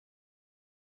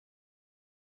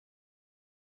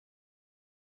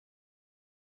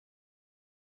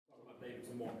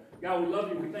more. God, we love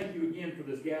you. We thank you again for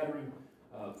this gathering.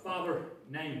 Father,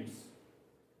 names.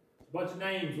 A bunch of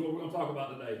names, what we're going to talk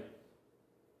about today.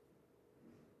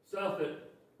 Stuff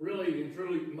that really and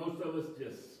truly most of us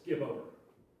just skip over.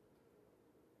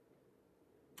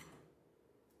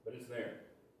 But it's there.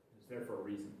 It's there for a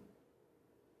reason.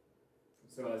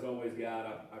 So as always, God,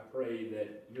 I pray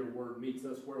that your word meets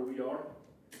us where we are.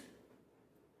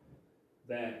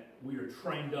 That we are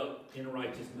trained up in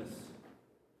righteousness.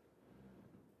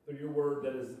 Through your word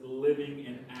that is living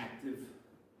and active.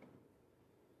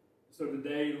 So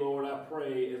today, Lord, I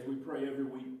pray, as we pray every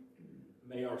week,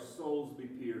 may our souls be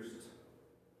pierced.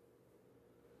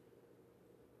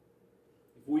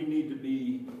 If we need to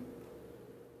be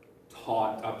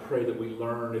taught, I pray that we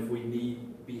learn. If we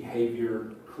need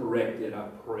behavior corrected, I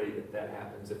pray that that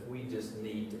happens. If we just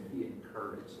need to be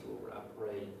encouraged, Lord, I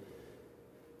pray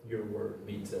your word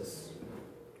meets us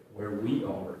where we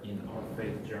are in our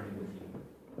faith journey with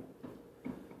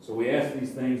you. So we ask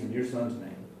these things in your Son's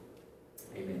name.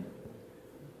 Amen.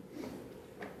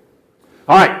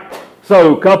 All right.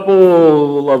 So a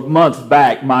couple of months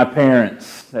back, my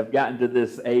parents have gotten to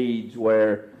this age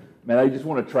where, man, they just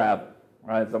want to travel.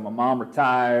 Right? So my mom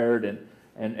retired,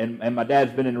 and my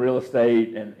dad's been in real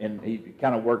estate, and he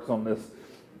kind of works on this.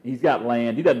 He's got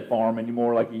land. He doesn't farm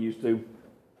anymore like he used to.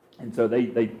 And so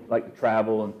they like to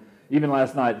travel. And even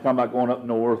last night, talking about going up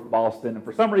north, Boston. And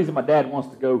for some reason, my dad wants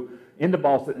to go into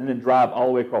Boston and then drive all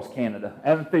the way across Canada. I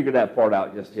haven't figured that part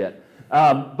out just yet.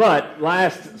 But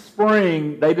last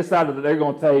spring, they decided that they're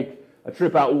going to take a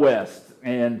trip out west.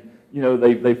 And, you know,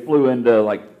 they flew into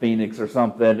like Phoenix or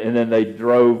something. And then they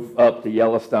drove up to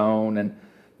Yellowstone and,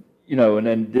 you know, and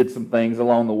then did some things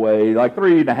along the way, like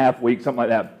 3.5 weeks, something like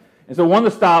that. And so one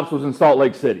of the stops was in Salt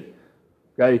Lake City.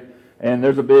 Okay. And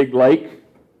there's a big lake,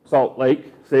 Salt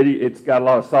Lake City. It's got a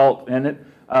lot of salt in it.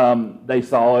 They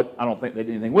saw it. I don't think they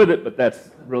did anything with it, but that's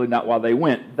really not why they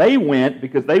went. They went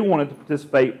because they wanted to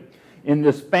participate in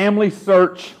this family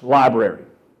search library,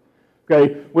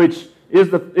 okay, which is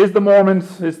the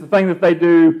Mormons. It's the thing that they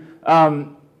do.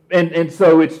 And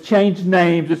so it's changed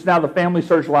names. It's now the Family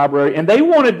Search Library. And they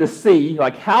wanted to see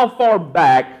like how far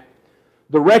back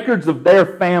the records of their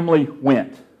family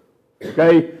went,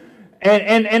 okay?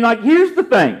 And like, here's the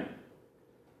thing,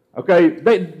 okay?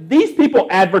 These people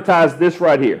advertise this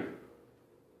right here.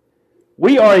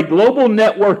 We are a global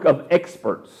network of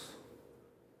experts,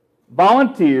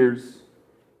 volunteers,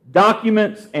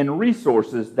 documents, and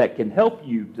resources that can help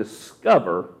you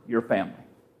discover your family.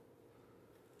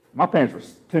 My parents were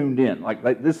tuned in.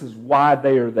 Like this is why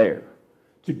they are there,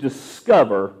 to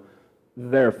discover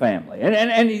their family.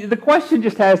 And the question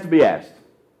just has to be asked.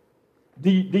 Do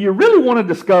you really want to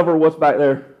discover what's back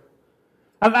there?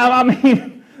 I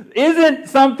mean, isn't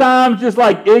sometimes just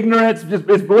like ignorance just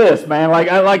it's bliss, man?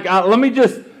 Let me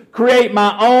just create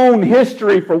my own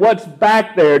history for what's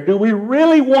back there. Do we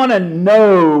really want to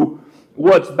know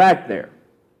what's back there?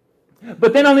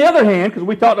 But then on the other hand, because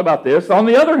we talked about this, on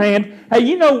the other hand, hey,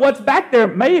 you know what's back there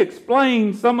may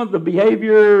explain some of the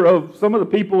behavior of some of the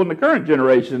people in the current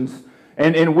generations.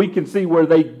 And we can see where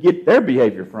they get their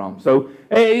behavior from. So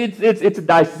it's a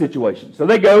dicey situation. So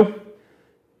they go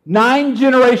 9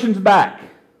 generations back.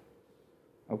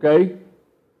 Okay?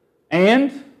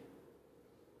 And,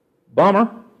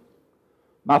 bummer,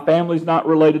 my family's not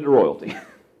related to royalty.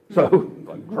 So,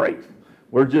 great.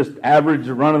 We're just average,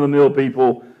 run-of-the-mill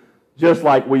people, just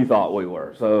like we thought we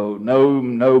were. So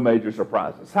no major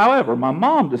surprises. However, my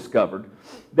mom discovered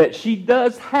that she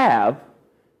does have,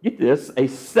 get this, a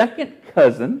second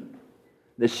cousin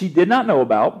that she did not know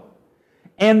about,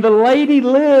 and the lady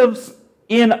lives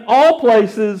in all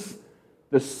places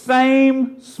the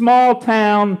same small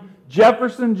town,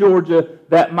 Jefferson, Georgia,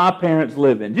 that my parents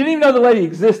live in. Didn't even know the lady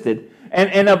existed.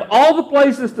 And of all the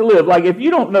places to live, like if you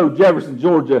don't know Jefferson,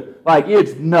 Georgia, like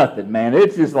it's nothing, man.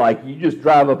 It's just like you just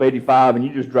drive up 85 and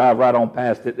you just drive right on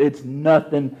past it. It's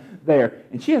nothing there.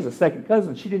 And she has a second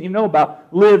cousin she didn't even know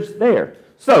about, lives there.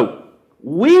 So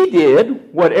we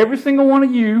did what every single one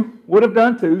of you would have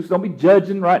done too, so don't be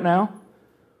judging right now.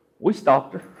 We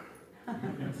stalked her.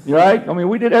 Right? I mean,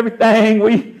 we did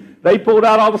everything. They pulled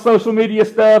out all the social media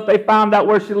stuff. They found out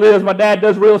where she lives. My dad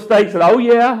does real estate. Said, oh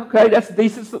yeah, okay, that's a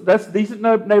decent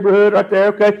neighborhood right there.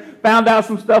 Okay, found out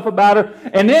some stuff about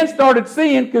her, and then started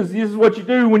seeing, because this is what you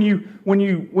do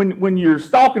when you're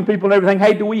stalking people and everything.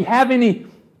 Hey, do we have any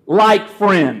like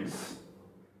friends?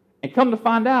 And come to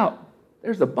find out,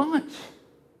 there's a bunch.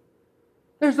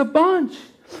 There's a bunch,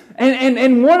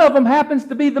 and one of them happens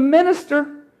to be the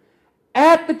minister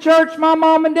at the church my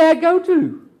mom and dad go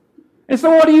to. And so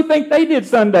what do you think they did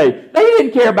Sunday? They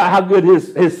didn't care about how good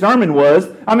his sermon was.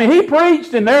 I mean, he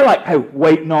preached, and they're like, hey,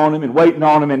 waiting on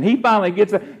him. And he finally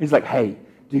gets it. He's like, hey,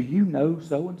 do you know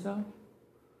so-and-so?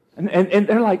 And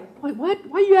they're like, wait, what?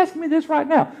 Why are you asking me this right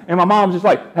now? And my mom's just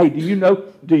like, hey, do you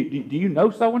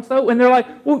know so-and-so? And they're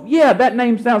like, well, yeah, that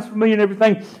name sounds familiar and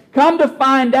everything. Come to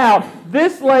find out,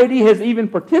 this lady has even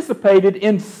participated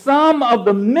in some of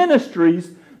the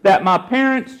ministries that my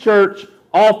parents' church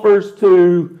offers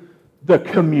to the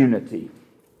community.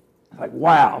 Like,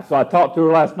 wow. So I talked to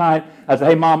her last night. I said,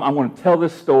 hey, Mom, I'm going to tell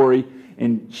this story.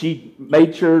 And she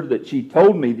made sure that she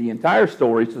told me the entire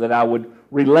story so that I would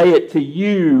relay it to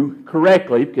you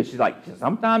correctly, because she's like,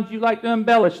 sometimes you like to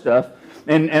embellish stuff.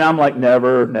 And I'm like,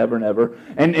 never.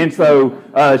 And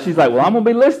so she's like, well, I'm going to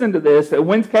be listening to this.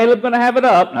 When's Caleb going to have it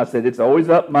up? And I said, it's always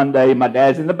up Monday. My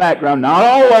dad's in the background. Not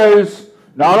always.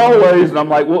 And I'm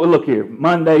like, well, look here.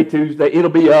 Monday, Tuesday,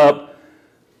 it'll be up.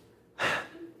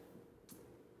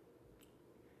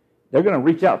 They're going to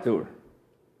reach out to her.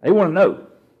 They want to know.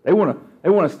 They want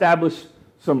to establish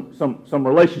some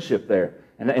relationship there.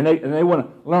 And they want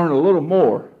to learn a little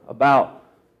more about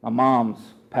my mom's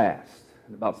past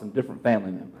and about some different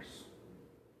family members.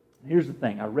 And here's the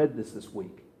thing. I read this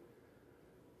week.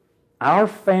 Our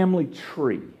family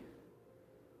tree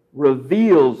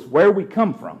reveals where we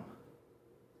come from,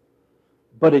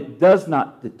 but it does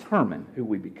not determine who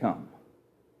we become.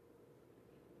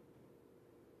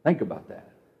 Think about that.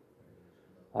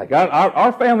 Like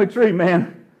our family tree,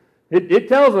 man, it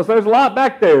tells us there's a lot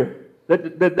back there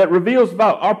that reveals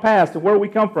about our past and where we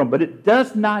come from, but it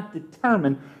does not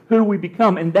determine who we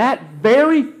become. And that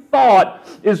very thought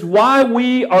is why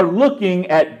we are looking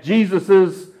at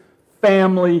Jesus'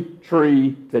 family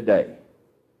tree today.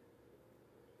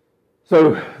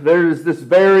 So there's this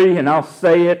very, and I'll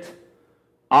say it,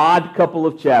 odd couple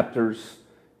of chapters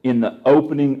in the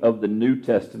opening of the New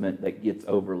Testament that gets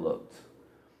overlooked.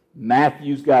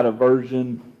 Matthew's got a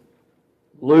version,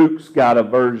 Luke's got a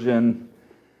version,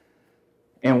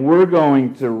 and we're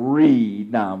going to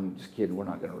read, no, I'm just kidding, we're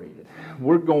not going to read it.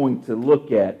 We're going to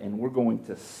look at and we're going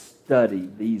to study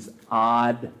these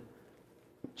odd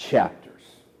chapters.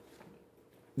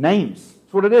 Names,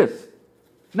 that's what it is.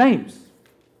 Names.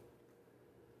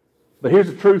 But here's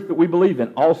the truth that we believe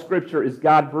in. All Scripture is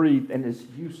God-breathed and is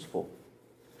useful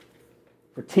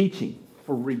for teaching,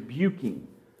 for rebuking,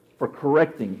 for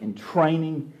correcting and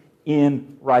training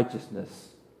in righteousness.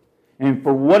 And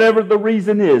for whatever the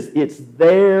reason is, it's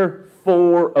there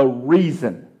for a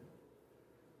reason.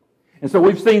 And so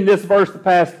we've seen this verse the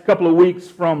past couple of weeks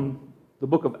from the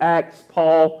book of Acts.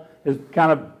 Paul is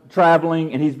kind of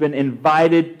traveling and he's been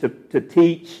invited to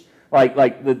teach. Like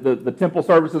the temple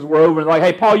services were over and like,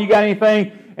 hey, Paul, you got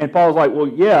anything? And Paul's like, well,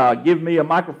 yeah, give me a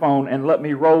microphone and let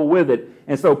me roll with it.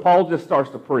 And so Paul just starts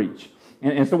to preach.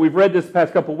 And so we've read this the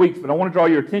past couple of weeks, but I want to draw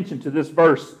your attention to this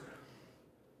verse,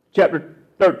 chapter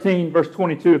 13, verse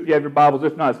 22, if you have your Bibles.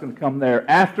 If not, it's going to come there.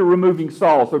 After removing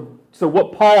Saul. So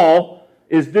what Paul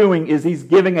is doing is he's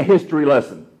giving a history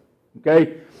lesson.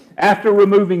 Okay? After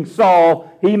removing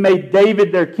Saul, he made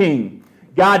David their king.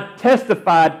 God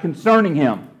testified concerning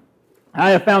him.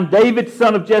 I have found David,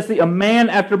 son of Jesse, a man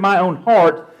after my own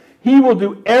heart. He will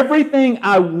do everything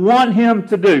I want him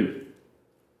to do.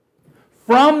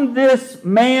 From this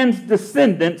man's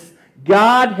descendants,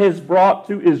 God has brought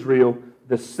to Israel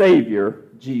the Savior,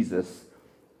 Jesus,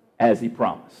 as he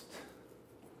promised.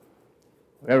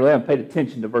 We really haven't paid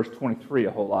attention to verse 23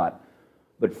 a whole lot.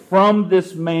 But from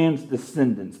this man's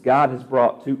descendants, God has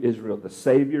brought to Israel the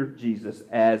Savior, Jesus,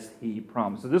 as he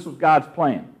promised. So this was God's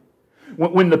plan.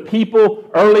 When the people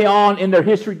early on in their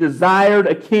history desired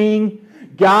a king,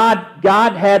 God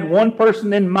had one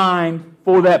person in mind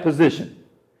for that position.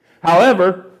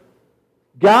 However,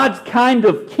 God's kind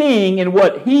of king and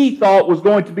what he thought was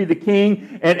going to be the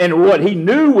king and what he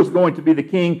knew was going to be the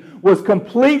king was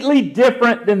completely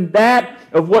different than that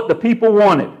of what the people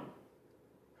wanted.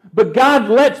 But God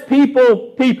lets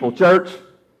people, church.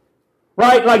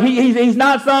 Right? Like he's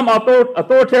not some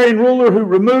authoritarian ruler who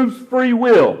removes free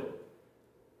will.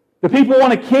 The people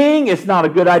want a king. It's not a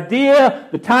good idea.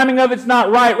 The timing of it's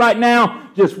not right now.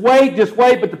 Just wait.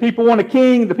 But the people want a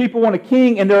king. The people want a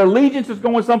king, and their allegiance is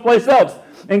going someplace else.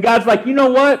 And God's like, you know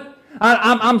what?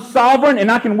 I'm sovereign,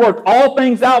 and I can work all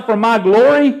things out for my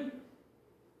glory.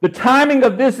 The timing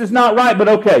of this is not right, but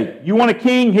okay. You want a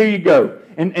king? Here you go.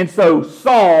 And so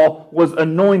Saul was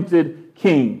anointed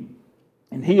king.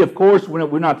 And he, of course,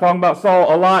 we're not talking about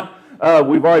Saul a lot.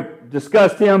 We've already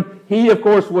discussed him. He, of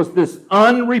course, was this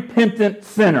unrepentant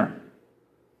sinner.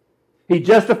 He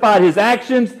justified his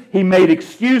actions. He made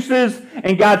excuses.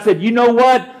 And God said, you know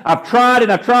what? I've tried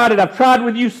and I've tried and I've tried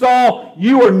with you, Saul.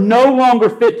 You are no longer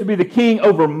fit to be the king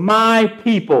over my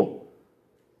people.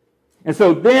 And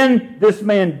so then this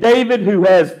man David, who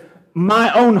has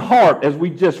my own heart, as we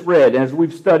just read, as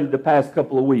we've studied the past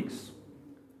couple of weeks.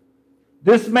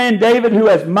 This man David, who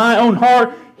has my own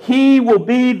heart, he will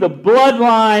be the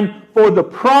bloodline for the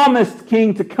promised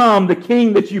king to come, the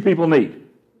king that you people need.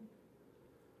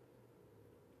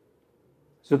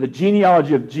 So the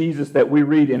genealogy of Jesus that we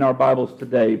read in our Bibles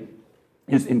today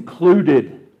is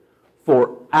included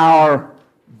for our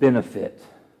benefit.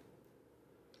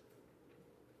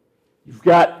 You've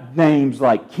got names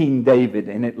like King David,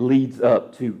 and it leads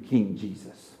up to King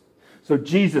Jesus. So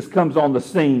Jesus comes on the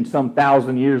scene some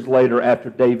 1,000 years later after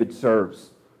David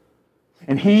serves.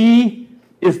 And he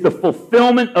is the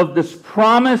fulfillment of this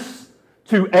promise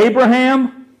to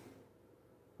Abraham.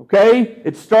 Okay?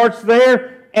 It starts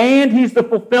there. And he's the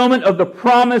fulfillment of the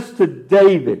promise to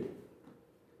David.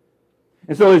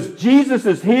 And so as Jesus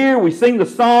is here, we sing the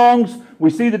songs, we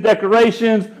see the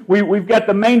decorations, we've got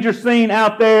the manger scene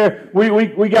out there,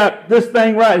 we got this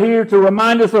thing right here to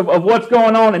remind us of what's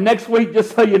going on. And next week,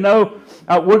 just so you know,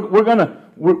 we're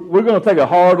gonna take a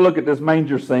hard look at this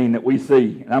manger scene that we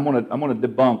see, and I'm gonna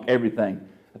debunk everything.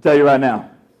 I tell you right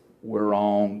now, we're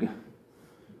wrong.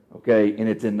 Okay, and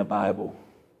it's in the Bible.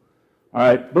 All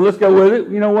right, but let's go with it.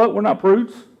 You know what? We're not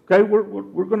prudes. Okay,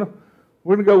 we're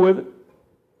gonna go with it.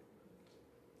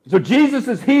 So Jesus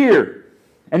is here,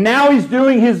 and now he's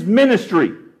doing his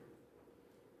ministry,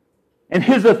 and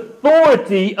his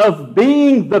authority of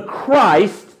being the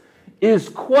Christ is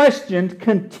questioned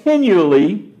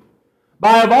continually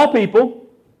by, of all people,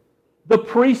 the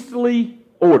priestly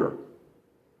order,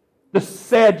 the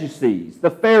Sadducees,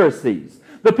 the Pharisees,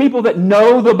 the people that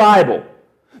know the Bible.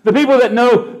 The people that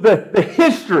know the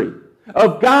history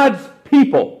of God's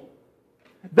people,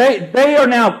 they are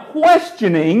now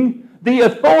questioning the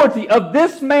authority of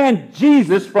this man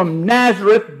Jesus from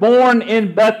Nazareth, born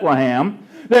in Bethlehem.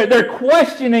 They're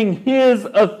questioning his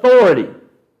authority.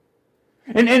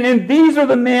 And these are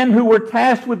the men who were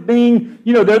tasked with being,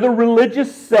 they're the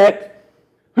religious sect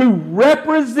who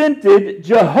represented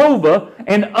Jehovah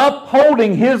and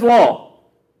upholding his law.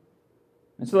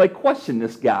 And so they question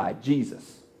this guy,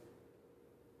 Jesus.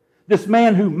 This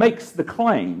man who makes the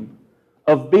claim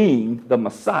of being the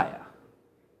Messiah.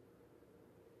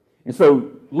 And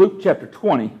so Luke chapter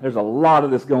 20, there's a lot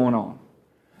of this going on.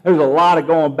 There's a lot of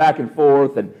going back and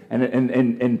forth, and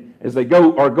as they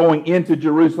are going into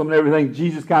Jerusalem and everything,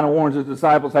 Jesus kind of warns his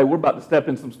disciples, hey, we're about to step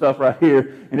in some stuff right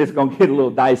here, and it's going to get a little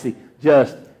dicey.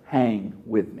 Just hang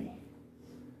with me.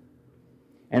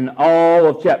 And all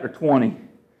of chapter 20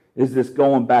 is this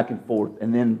going back and forth.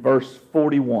 And then verse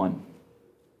 41,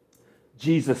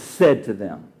 Jesus said to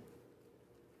them,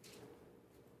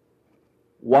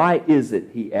 why is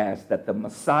it, he asked, that the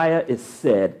Messiah is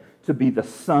said to be the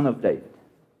son of David?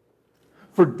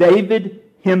 For David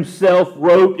himself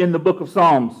wrote in the book of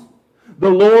Psalms, the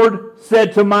Lord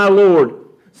said to my Lord,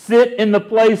 sit in the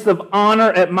place of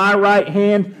honor at my right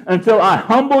hand until I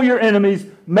humble your enemies,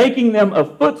 making them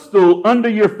a footstool under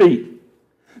your feet.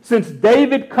 Since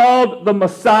David called the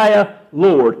Messiah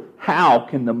Lord, how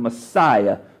can the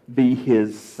Messiah be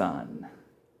his son?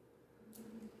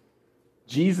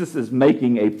 Jesus is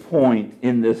making a point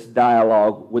in this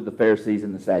dialogue with the Pharisees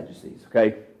and the Sadducees,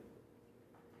 okay?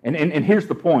 And here's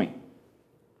the point.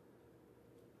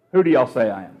 Who do y'all say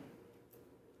I am?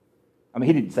 I mean,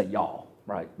 he didn't say y'all,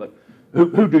 right? But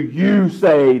who do you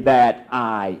say that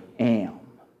I am?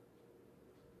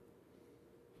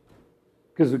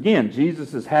 Because again,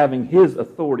 Jesus is having his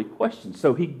authority questioned.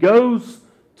 So he goes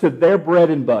to their bread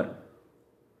and butter,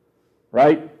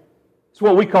 right? It's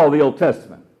what we call the Old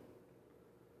Testament.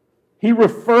 He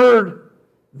referred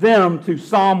them to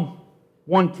Psalm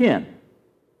 110,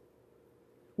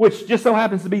 which just so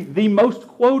happens to be the most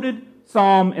quoted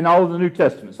psalm in all of the New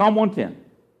Testament, Psalm 110.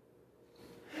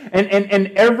 And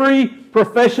every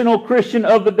professional Christian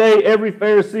of the day, every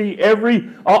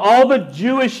Pharisee, all the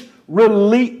Jewish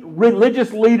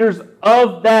religious leaders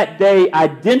of that day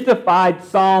identified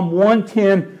Psalm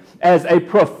 110 as a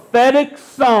prophetic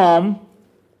psalm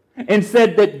and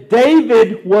said that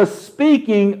David was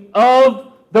speaking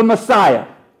of the Messiah,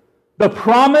 the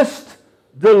promised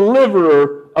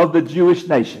deliverer of the Jewish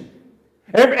nation.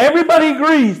 Everybody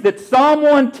agrees that Psalm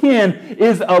 110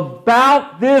 is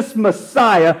about this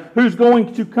Messiah who's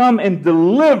going to come and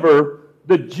deliver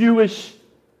the Jewish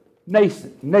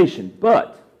nation.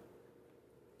 But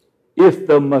if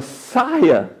the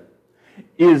Messiah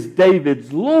is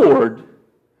David's Lord,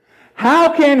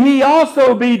 how can he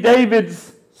also be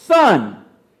David's son? Son.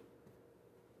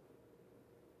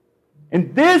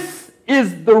 And this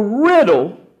is the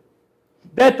riddle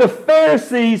that the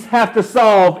Pharisees have to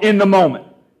solve in the moment.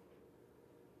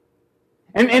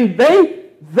 And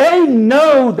they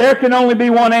know there can only be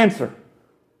one answer.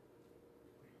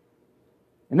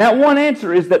 And that one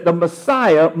answer is that the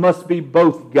Messiah must be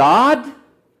both God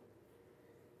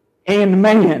and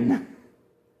man.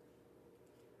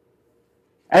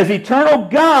 As eternal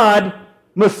God,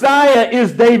 Messiah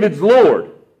is David's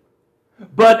Lord.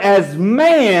 But as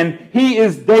man, he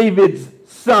is David's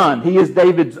son. He is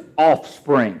David's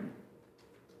offspring.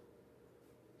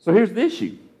 So here's the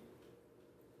issue.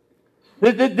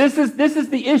 This is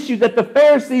the issue that the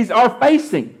Pharisees are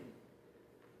facing.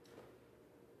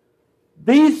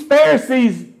 These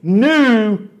Pharisees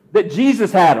knew that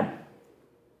Jesus had them.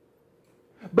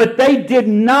 But they did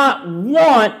not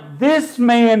want this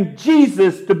man,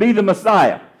 Jesus, to be the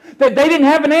Messiah. They didn't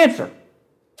have an answer.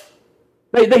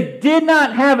 They did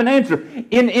not have an answer.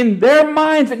 In their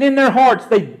minds and in their hearts,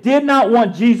 they did not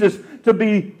want Jesus to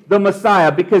be the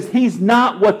Messiah because he's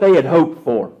not what they had hoped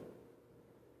for.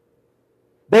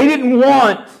 They didn't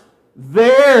want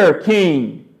their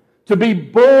king to be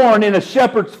born in a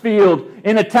shepherd's field,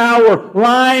 in a tower,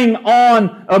 lying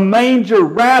on a manger,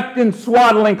 wrapped in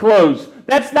swaddling clothes.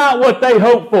 That's not what they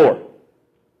hoped for.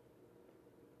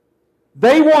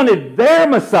 They wanted their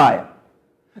Messiah.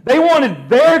 They wanted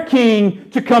their king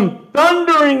to come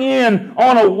thundering in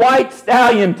on a white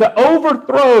stallion to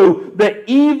overthrow the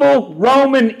evil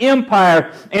Roman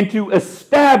Empire and to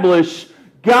establish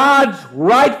God's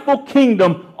rightful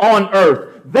kingdom on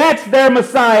earth. That's their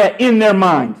Messiah in their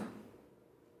mind.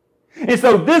 And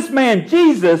so this man,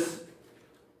 Jesus,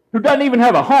 who doesn't even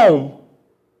have a home,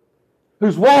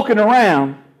 who's walking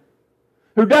around,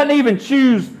 who doesn't even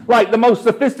choose like the most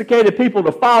sophisticated people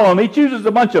to follow him. He chooses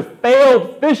a bunch of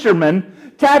failed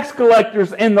fishermen, tax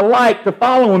collectors, and the like to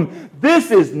follow him. This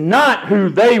is not who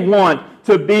they want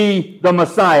to be the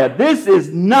Messiah. This is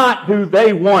not who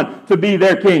they want to be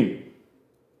their king.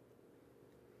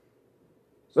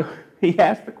 So he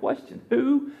asked the question,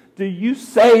 who do you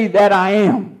say that I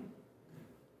am?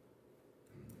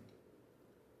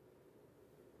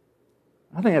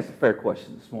 I think that's a fair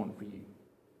question this morning for you.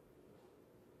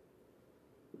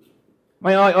 I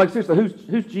mean, like seriously,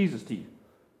 who's Jesus to you?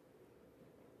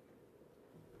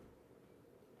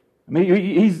 I mean,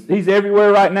 he's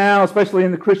everywhere right now, especially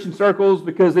in the Christian circles,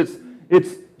 because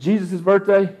it's Jesus'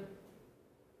 birthday.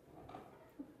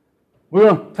 We're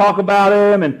going to talk about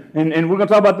him, and we're going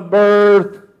to talk about the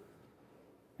birth.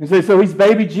 And say, so he's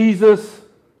baby Jesus.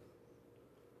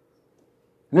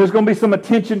 And there's going to be some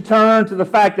attention turned to the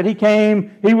fact that he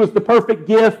came. He was the perfect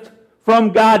gift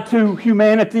from God to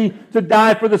humanity to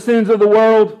die for the sins of the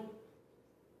world.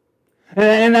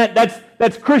 And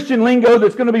that's Christian lingo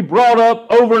that's going to be brought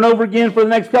up over and over again for the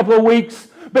next couple of weeks.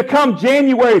 But come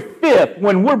January 5th,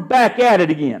 when we're back at it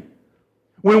again,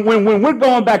 when we're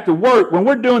going back to work, when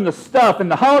we're doing the stuff and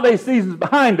the holiday season's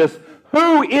behind us,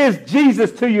 who is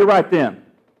Jesus to you right then?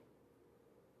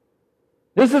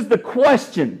 This is the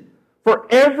question for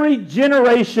every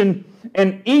generation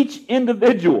and each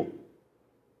individual.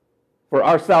 For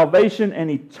our salvation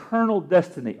and eternal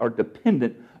destiny are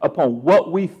dependent upon what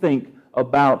we think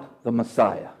about the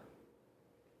Messiah.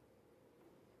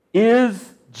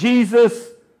 Is Jesus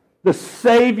the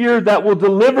Savior that will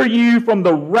deliver you from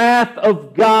the wrath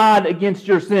of God against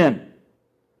your sin?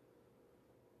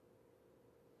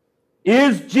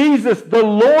 Is Jesus the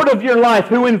Lord of your life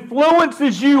who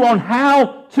influences you on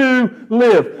how to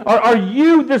live? Are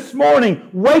you this morning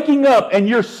waking up and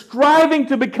you're striving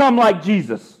to become like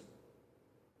Jesus?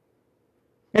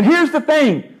 And here's the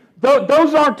thing.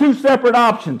 Those aren't two separate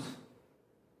options.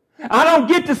 I don't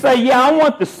get to say, yeah, I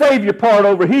want the Savior part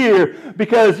over here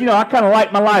because, I kind of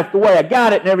like my life the way I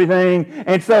got it and everything.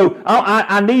 And so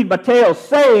I need my tail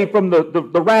saved from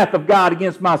the wrath of God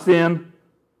against my sin.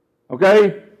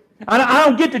 Okay? I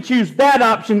don't get to choose that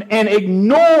option and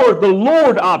ignore the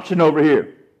Lord option over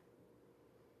here.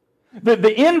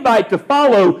 The invite to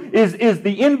follow is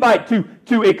the invite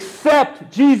to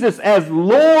accept Jesus as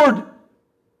Lord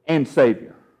and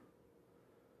Savior.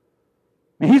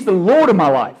 And He's the Lord of my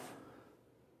life.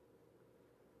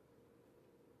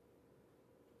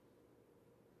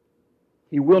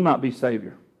 He will not be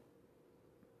Savior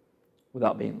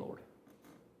without being Lord.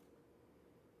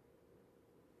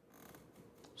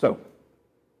 So,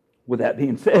 with that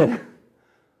being said,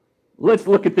 let's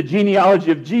look at the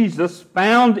genealogy of Jesus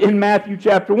found in Matthew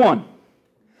chapter 1.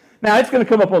 Now, it's going to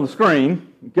come up on the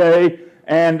screen, okay,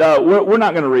 and we're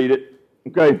not going to read it,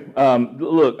 okay.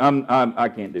 Look, I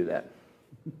can't do that.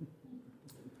 I'm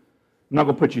not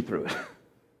going to put you through it.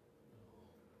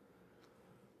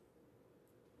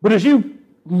 But as you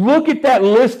look at that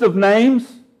list of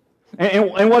names,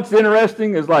 and what's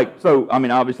interesting is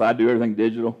obviously I do everything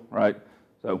digital, right?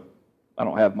 So I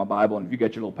don't have my Bible, and if you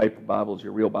got your little paper Bibles,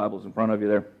 your real Bibles in front of you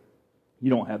there, you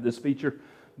don't have this feature.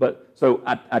 But so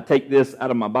I take this out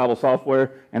of my Bible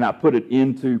software, and I put it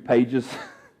into Pages.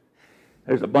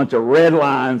 There's a bunch of red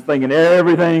lines thinking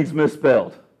everything's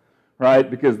misspelled, right?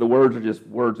 Because the words are just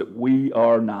words that we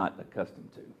are not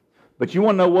accustomed to. But you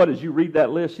want to know what? As you read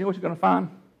that list, you know what you're going to find?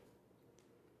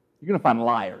 You're going to find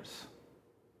liars.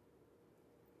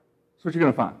 That's what you're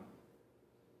going to find.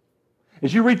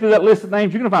 As you read through that list of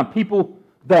names, you're going to find people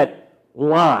that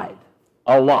lied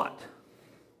a lot.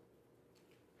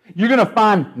 You're going to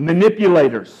find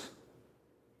manipulators.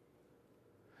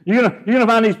 You're going to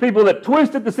find these people that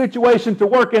twisted the situation to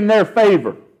work in their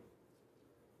favor.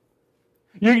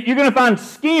 You're going to find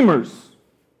schemers.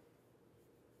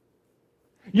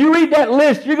 You read that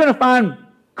list, you're going to find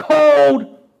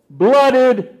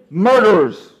cold-blooded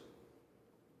murderers,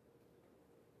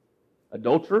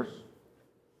 adulterers,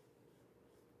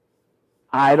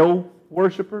 idol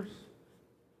worshipers.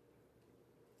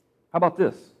 How about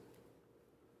this?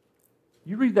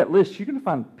 You read that list, you're going to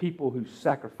find people who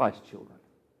sacrifice children.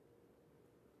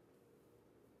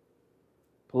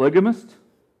 Polygamists,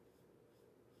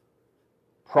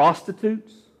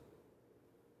 prostitutes.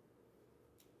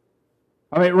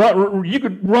 I mean, you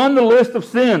could run the list of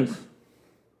sins.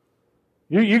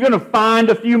 You're going to find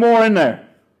a few more in there.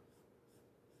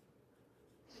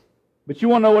 But you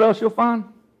want to know what else you'll find?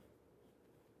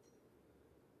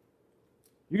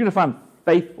 You're going to find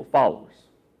faithful followers.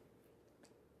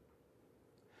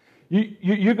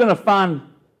 You're going to find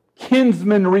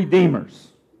kinsmen redeemers.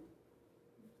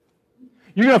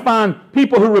 You're going to find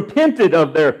people who repented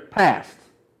of their past.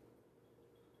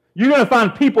 You're going to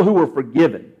find people who were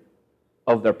forgiven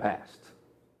of their past.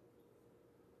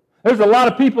 There's a lot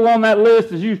of people on that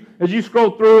list as you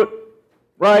scroll through it,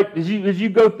 right? As you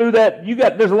go through that,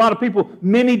 there's a lot of people.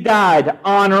 Many died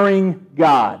honoring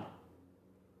God.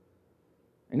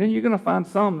 And then you're going to find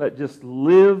some that just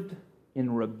lived in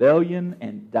rebellion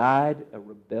and died a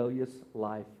rebellious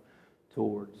life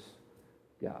towards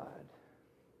God.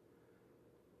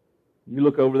 You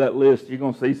look over that list, you're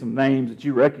going to see some names that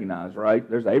you recognize, right?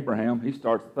 There's Abraham. He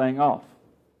starts the thing off.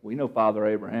 We know Father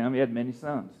Abraham. He had many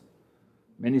sons.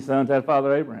 Many sons had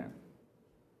Father Abraham.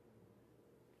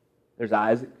 There's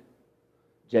Isaac,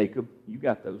 Jacob. You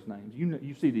got those names.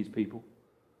 You see these people,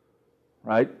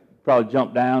 right? Probably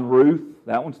jump down. Ruth.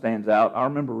 That one stands out. I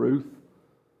remember Ruth.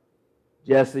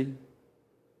 Jesse,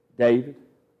 David,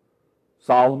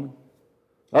 Solomon.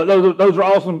 Those are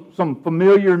all some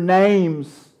familiar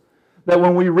names that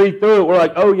when we read through it, we're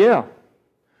like, oh yeah.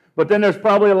 But then there's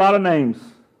probably a lot of names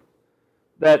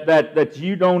that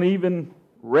you don't even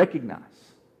recognize.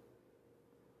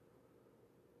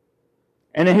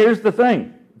 And here's the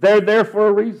thing. They're there for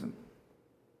a reason.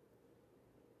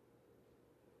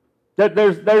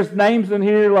 There's names in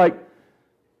here like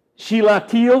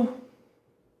Shealtiel.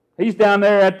 He's down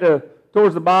there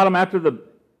towards the bottom after the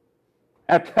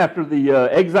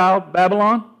exile of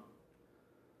Babylon.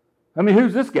 I mean,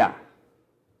 who's this guy?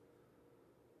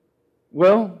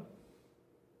 Well,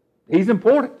 he's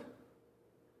important.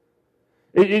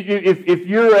 If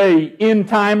you're a end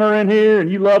timer in here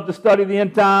and you love to study the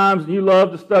end times and you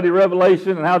love to study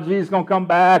Revelation and how Jesus is going to come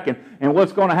back and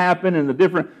what's going to happen and the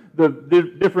different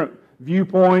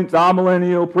viewpoints,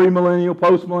 amillennial, premillennial,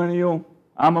 postmillennial,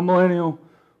 I'm a millennial,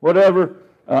 whatever.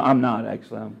 I'm not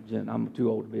actually. I'm too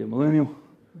old to be a millennial.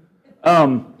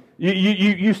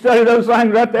 You study those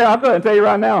things right there. I'll go ahead and tell you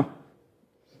right now.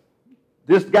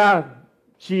 This guy,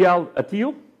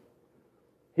 Shealtiel,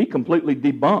 he completely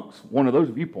debunks one of those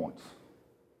viewpoints.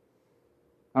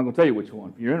 I'm going to tell you which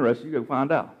one. If you're interested, you go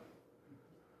find out.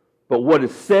 But what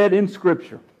is said in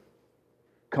Scripture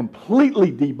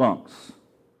completely debunks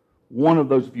one of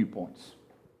those viewpoints.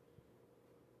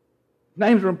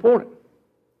 Names are important.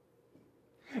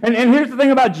 And here's the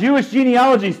thing about Jewish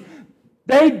genealogies.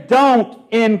 They don't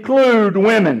include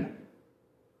women.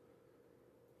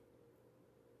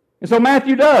 And so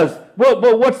Matthew does.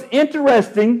 But what's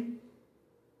interesting,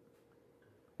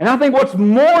 and I think what's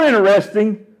more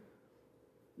interesting,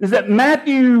 is that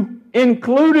Matthew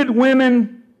included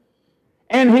women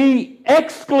and he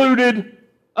excluded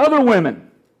other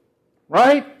women.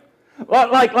 Right?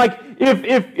 Like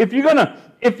if you're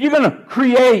gonna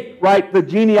create, right, the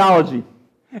genealogy,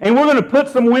 and we're going to put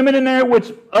some women in there which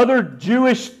other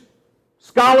Jewish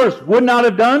scholars would not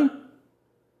have done,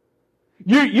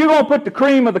 you're going to put the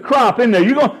cream of the crop in there.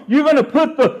 You're going to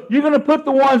put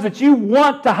the ones that you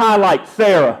want to highlight.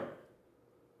 Sarah,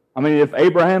 I mean, if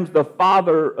Abraham's the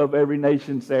father of every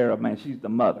nation, Sarah, man, she's the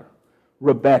mother.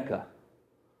 Rebecca,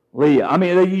 Leah. I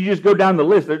mean, you just go down the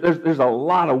list. There's a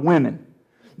lot of women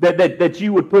that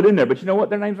you would put in there. But you know what?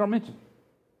 Their names aren't mentioned.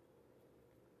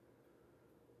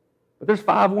 But there's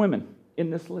 5 women in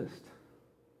this list.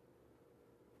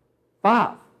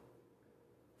 5.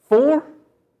 4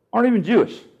 aren't even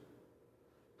Jewish.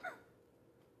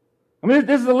 I mean,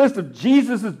 this is a list of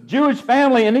Jesus' Jewish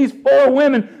family, and these 4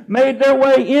 women made their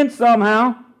way in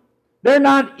somehow. They're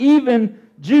not even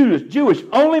Jewish.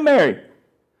 Only Mary,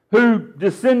 who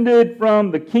descended from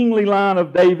the kingly line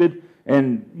of David,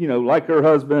 and, like her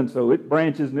husband, so it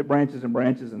branches and it branches and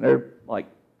branches, and they're like,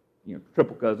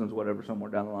 triple cousins, whatever, somewhere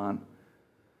down the line.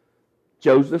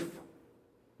 Joseph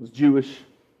was Jewish.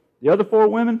 The other 4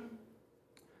 women,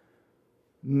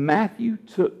 Matthew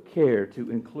took care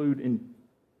to include in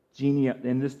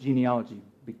this genealogy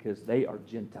because they are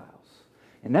Gentiles.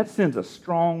 And that sends a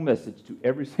strong message to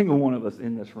every single one of us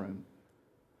in this room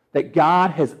that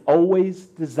God has always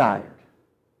desired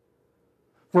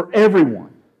for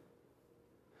everyone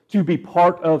to be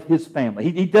part of His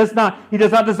family. He does not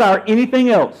desire anything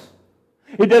else.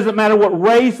 It doesn't matter what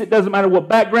race, it doesn't matter what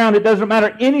background, it doesn't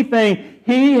matter anything.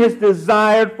 He has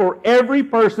desired for every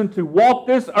person to walk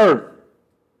this earth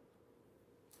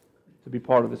to be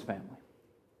part of His family.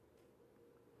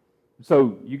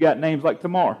 So you got names like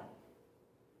Tamar,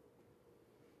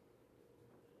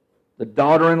 the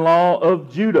daughter-in-law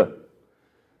of Judah.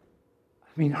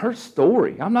 I mean, her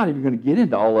story, I'm not even going to get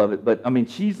into all of it, but I mean,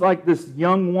 she's like this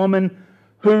young woman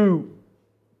who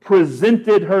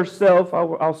presented herself,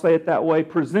 I'll say it that way,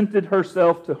 presented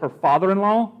herself to her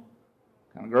father-in-law.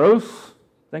 Kind of gross.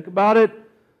 Think about it.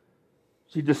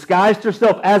 She disguised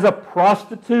herself as a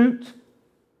prostitute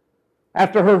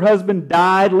after her husband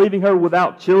died, leaving her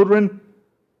without children.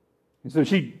 And so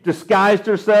she disguised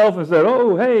herself and said,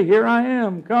 "Oh, hey, here I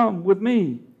am. Come with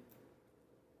me."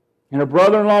 And her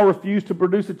brother-in-law refused to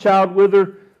produce a child with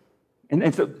her.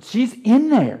 And so she's in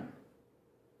there.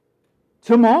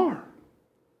 Tamar.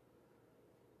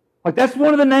 Like, that's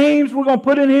one of the names we're going to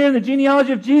put in here in the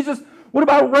genealogy of Jesus. What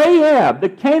about Rahab, the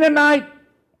Canaanite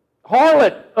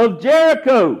harlot of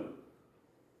Jericho?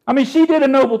 I mean, she did a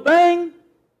noble thing.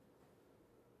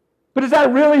 But is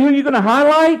that really who you're going to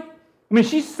highlight? I mean,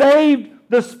 she saved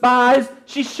the spies.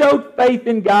 She showed faith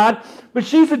in God. But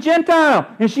she's a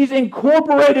Gentile, and she's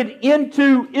incorporated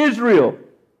into Israel.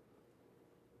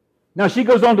 Now, she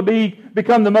goes on to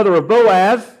become the mother of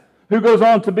Boaz, who goes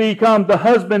on to become the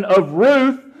husband of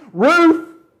Ruth. Ruth,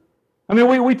 I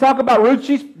mean, we talk about Ruth.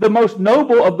 She's the most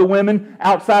noble of the women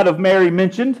outside of Mary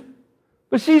mentioned.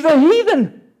 But she's a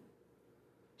heathen.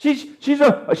 She's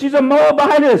a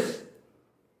Moabitess.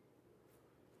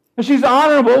 And she's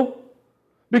honorable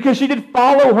because she did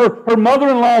follow her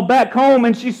mother-in-law back home,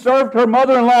 and she served her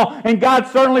mother-in-law, and God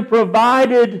certainly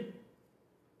provided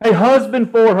a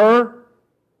husband for her.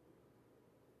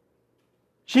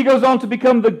 She goes on to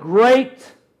become the great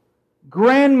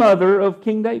grandmother of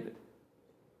King David.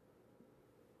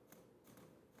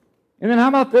 And then how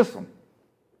about this one?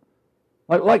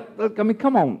 Look, I mean,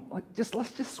 come on.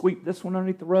 Let's just sweep this one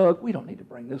underneath the rug. We don't need to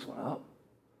bring this one up.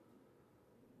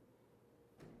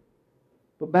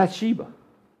 But Bathsheba,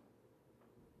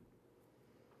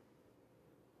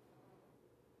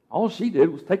 all she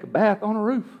did was take a bath on a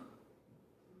roof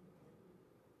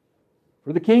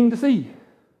for the king to see.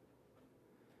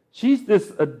 She's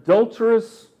this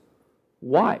adulterous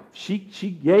wife. She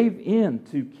gave in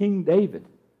to King David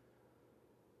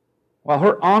while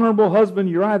her honorable husband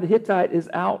Uriah the Hittite is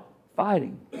out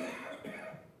fighting. And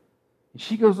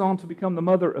she goes on to become the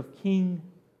mother of King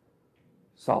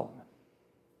Solomon.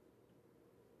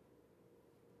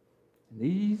 And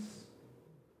these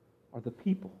are the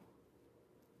people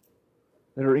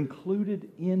that are included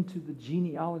into the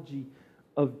genealogy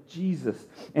of Jesus.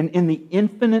 And in the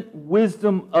infinite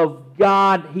wisdom of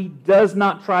God, He does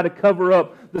not try to cover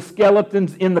up the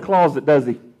skeletons in the closet, does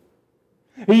He?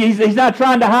 He's not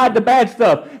trying to hide the bad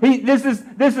stuff. This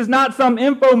is not some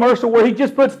infomercial where He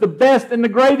just puts the best and the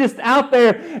greatest out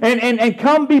there and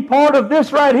come be part of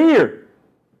this right here.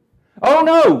 Oh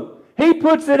no. He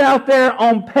puts it out there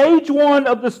on page 1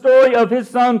 of the story of His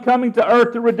Son coming to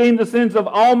earth to redeem the sins of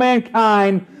all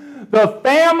mankind. The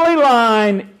family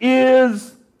line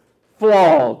is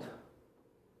flawed.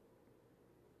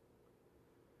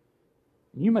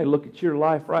 You may look at your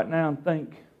life right now and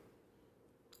think,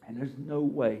 and there's no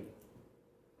way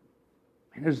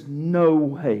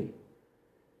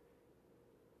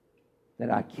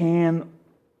that I can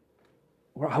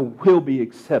or I will be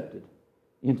accepted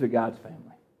into God's family.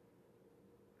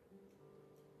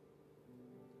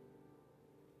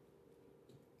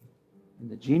 in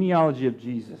the genealogy of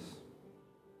Jesus,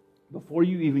 before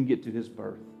you even get to his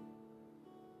birth,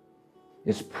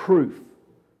 is proof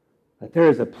that there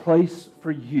is a place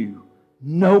for you,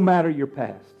 no matter your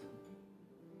past.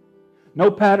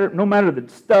 No matter the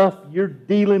stuff you're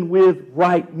dealing with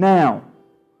right now.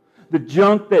 The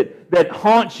junk that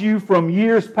haunts you from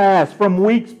years past, from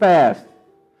weeks past.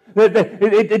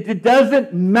 It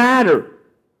doesn't matter.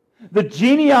 The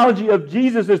genealogy of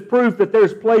Jesus is proof that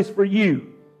there's place for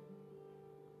you.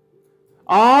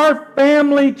 Our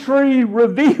family tree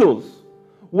reveals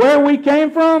where we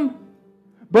came from,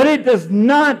 but it does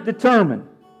not determine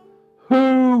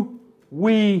who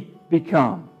we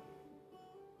become.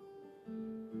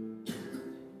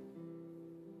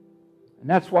 And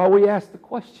that's why we ask the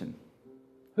question,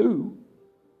 who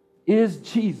is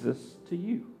Jesus to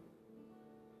you?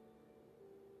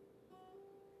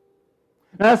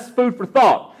 Now, that's food for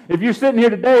thought. If you're sitting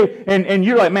here today and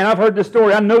you're like, man, I've heard this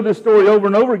story, I know this story over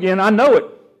and over again, I know it.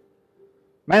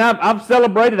 Man, I've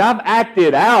celebrated, I've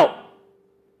acted out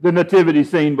the nativity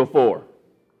scene before.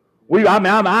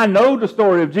 I know the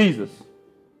story of Jesus.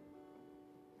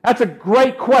 That's a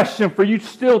great question for you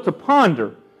still to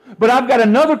ponder. But I've got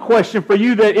another question for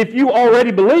you that if you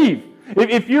already believe,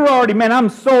 if you're already, man, I'm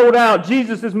sold out,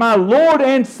 Jesus is my Lord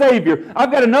and Savior,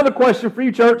 I've got another question for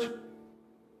you, church.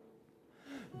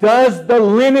 Does the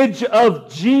lineage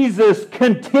of Jesus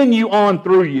continue on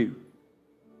through you?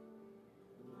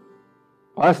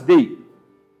 Well, that's deep.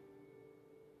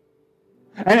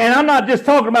 And I'm not just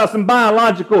talking about some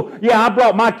biological, I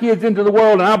brought my kids into the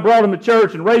world and I brought them to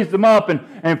church and raised them up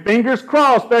and fingers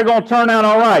crossed they're going to turn out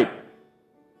all right.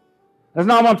 That's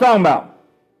not what I'm talking about.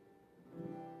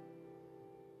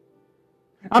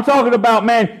 I'm talking about,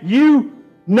 man, you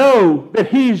know that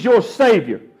He's your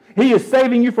Savior. He is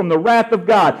saving you from the wrath of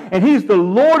God. And He's the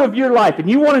Lord of your life. And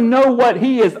you want to know what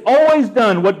He has always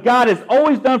done, what God has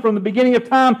always done from the beginning of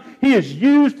time. He has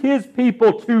used His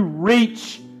people to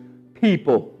reach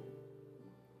people.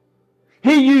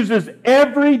 He uses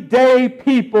everyday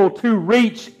people to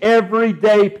reach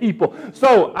everyday people.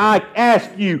 So I ask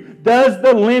you, does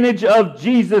the lineage of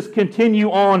Jesus continue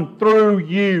on through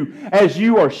you as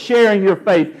you are sharing your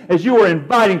faith, as you are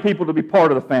inviting people to be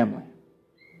part of the family?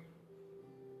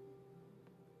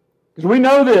 Because we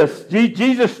know this.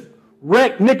 Jesus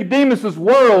wrecked Nicodemus'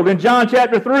 world in John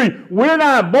chapter 3. We're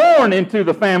not born into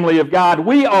the family of God.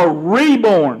 We are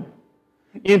reborn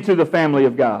into the family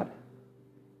of God.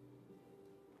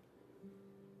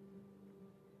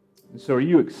 And so are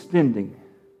you extending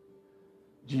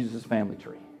Jesus' family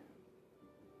tree?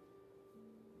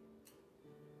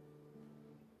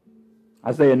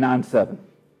 Isaiah 9:7.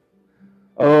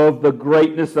 Of the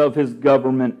greatness of His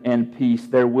government and peace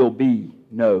there will be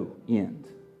no end.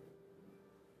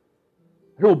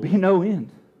 There will be no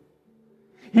end.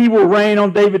 He will reign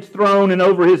on David's throne and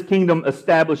over His kingdom,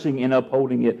 establishing and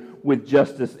upholding it with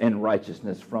justice and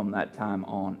righteousness from that time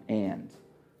on and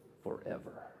forever.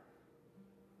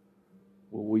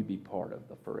 Will we be part of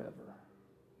the forever?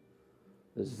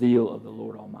 The zeal of the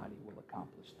Lord Almighty will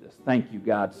accomplish this. Thank you,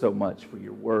 God, so much for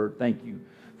your word. Thank you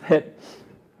that,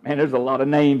 man, there's a lot of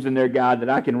names in there, God, that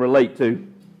I can relate to.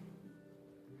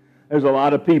 There's a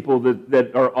lot of people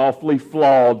that are awfully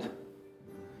flawed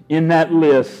in that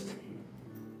list.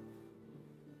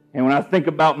 And when I think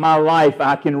about my life,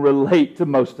 I can relate to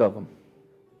most of them.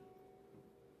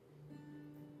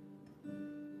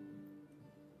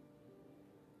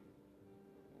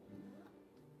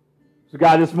 So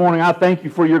God, this morning, I thank you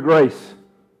for your grace.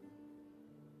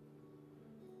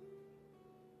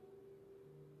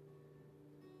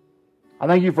 I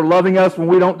thank you for loving us when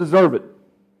we don't deserve it.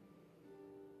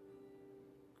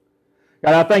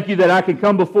 God, I thank you that I can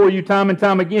come before you time and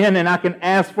time again and I can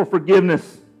ask for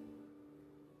forgiveness.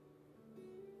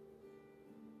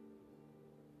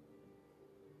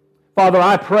 Father,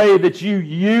 I pray that you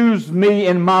use me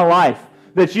in my life,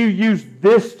 that you use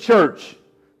this church,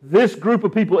 this group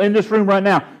of people in this room right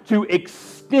now, to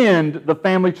extend the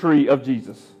family tree of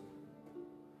Jesus.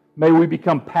 May we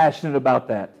become passionate about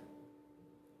that.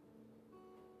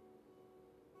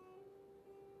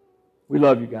 We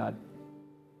love you, God.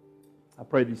 I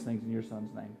pray these things in your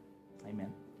Son's name.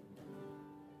 Amen.